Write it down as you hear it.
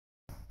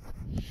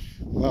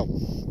Well,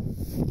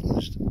 I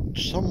was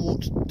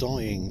somewhat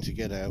dying to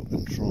get out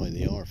and try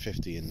the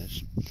R50 in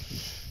this,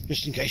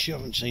 just in case you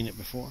haven't seen it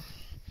before.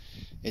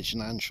 It's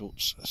an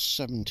Anschutz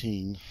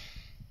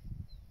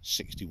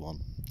 1761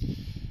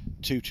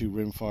 2.2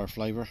 rimfire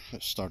flavour.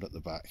 Let's start at the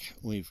back.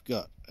 We've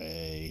got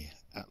a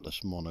Atlas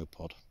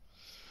monopod,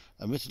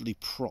 admittedly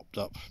propped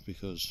up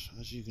because,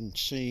 as you can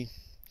see,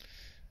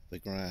 the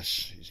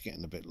grass is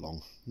getting a bit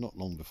long. Not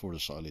long before the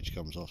silage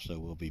comes off, so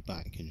we'll be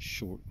back in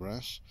short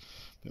grass,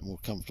 a bit more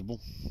comfortable.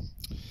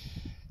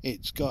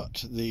 It's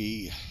got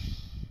the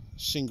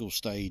single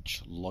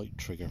stage light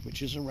trigger,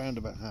 which is around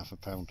about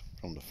 £0.5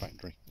 from the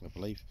factory, I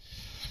believe.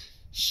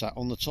 Sat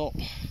on the top,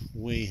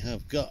 we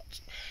have got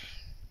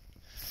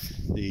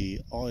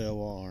the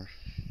IOR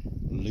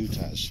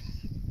Lutaz,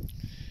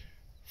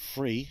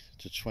 free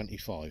to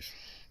 25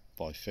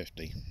 by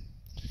 50.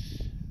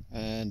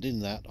 And in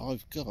that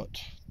I've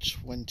got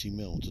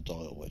 20mm to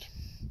dial with.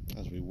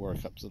 As we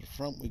work up to the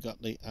front, we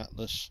got the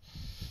Atlas,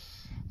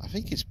 I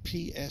think it's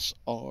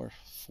PSR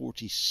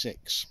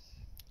 46,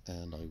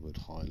 and I would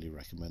highly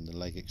recommend the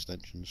leg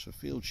extensions for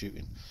field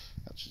shooting.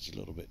 That's just a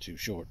little bit too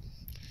short.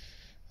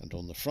 And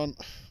on the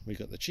front we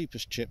got the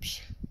cheapest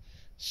chips,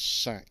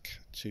 SAC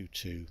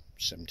 22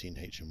 17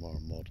 HMR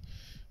mod,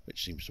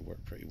 which seems to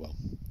work pretty well.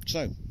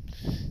 So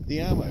the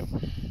ammo,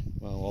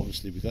 well,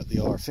 obviously we got the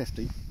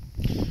R50,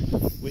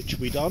 which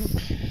we done,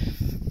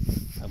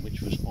 and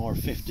which was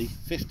R50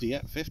 50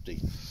 at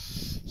 50.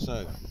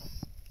 So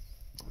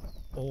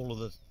all of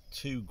the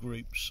two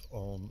groups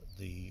on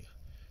the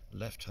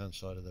left hand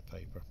side of the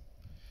paper.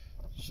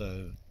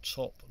 So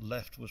top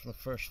left was my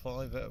first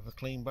 5 out of a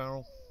clean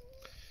barrel,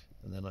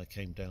 and then I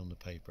came down the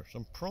paper.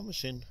 Some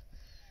promising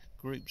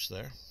groups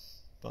there,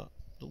 but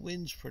the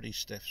wind's pretty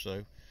stiff,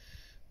 so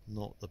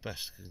not the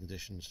best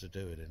conditions to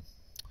do it in.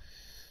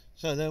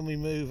 So then we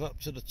move up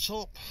to the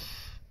top,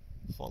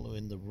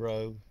 following the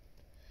row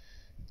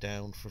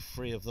down for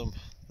 3 of them.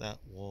 That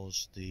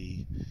was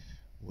the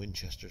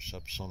Winchester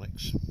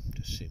Subsonics,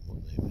 just seeing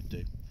what they would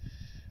do.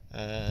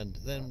 And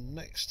then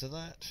next to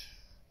that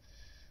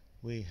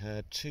we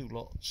had 2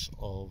 lots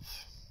of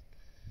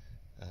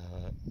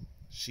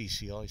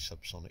CCI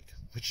subsonic,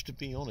 which, to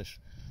be honest,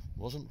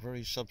 wasn't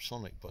very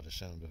subsonic by the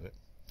sound of it.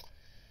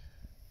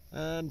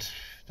 And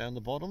down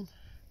the bottom,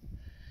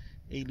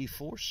 Ely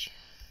Force.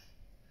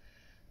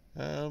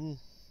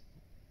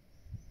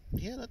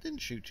 Yeah, that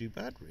didn't shoot too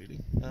bad, really.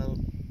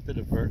 Bit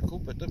of vertical,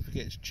 but don't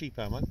forget it's cheap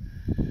ammo.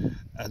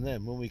 And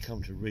then when we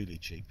come to really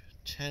cheap,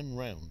 10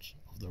 rounds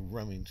of the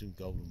Remington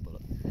Golden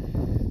Bullet.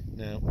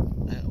 Now,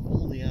 out of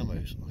all the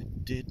ammos, I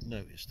did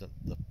notice that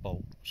the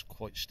bolt was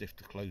quite stiff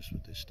to close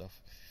with this stuff.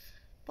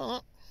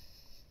 But,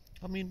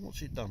 I mean,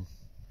 what's it done?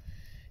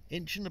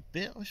 Inch and a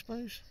bit, I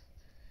suppose?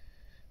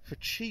 For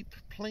cheap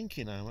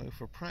planking ammo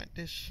for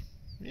practice,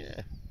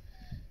 yeah,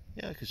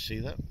 I could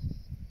see that.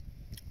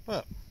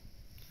 But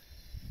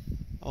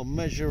I'll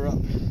measure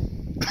up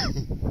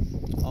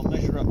I'll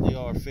measure up the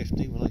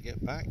R50 when I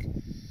get back,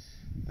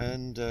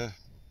 and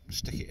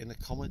stick it in the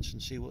comments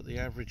and see what the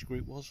average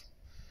group was.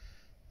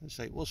 Let's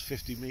say it was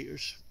 50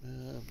 meters.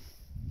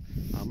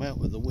 I'm out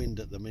with the wind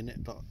at the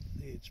minute, but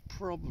it's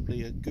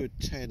probably a good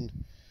 10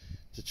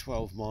 to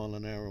 12 mile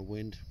an hour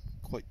wind,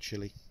 quite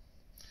chilly.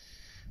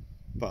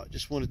 But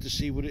just wanted to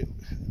see what it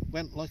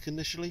went like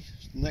initially.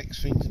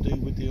 Next thing to do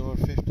with the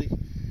R50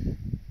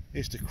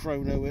 is to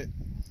chrono it,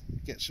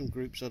 get some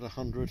groups at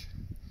 100,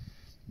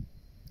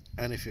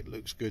 and if it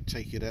looks good,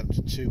 take it out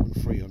to 200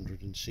 and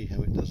 300 and see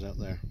how it does out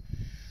there.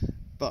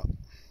 But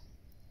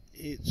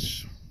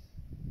is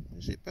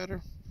it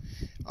better?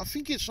 I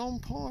think it's on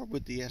par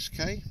with the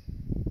SK.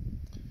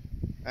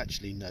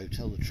 Actually, no,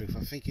 tell the truth,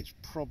 I think it's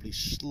probably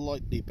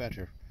slightly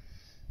better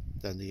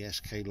than the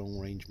SK long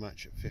range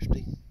match at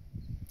 50.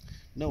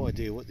 No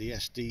idea what the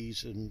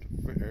SDs and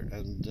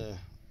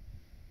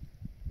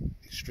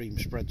extreme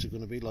spreads are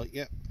going to be like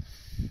yet,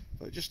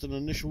 but just an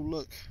initial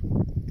look,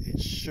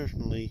 it's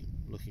certainly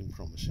looking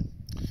promising.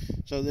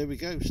 So there we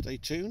go, stay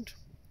tuned.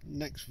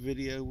 Next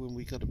video, when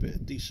we got a bit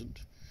of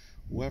decent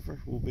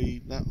weather, will be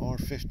that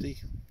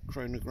R50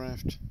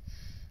 chronographed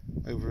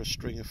over a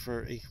string of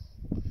 30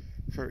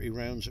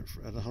 rounds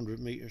at 100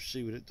 meters,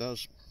 see what it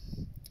does.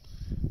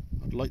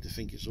 I'd like to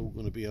think it's all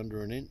going to be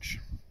under an inch.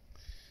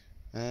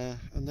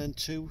 And then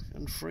 2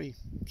 and 3,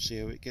 see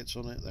how it gets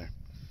on out there.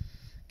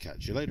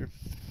 Catch you later.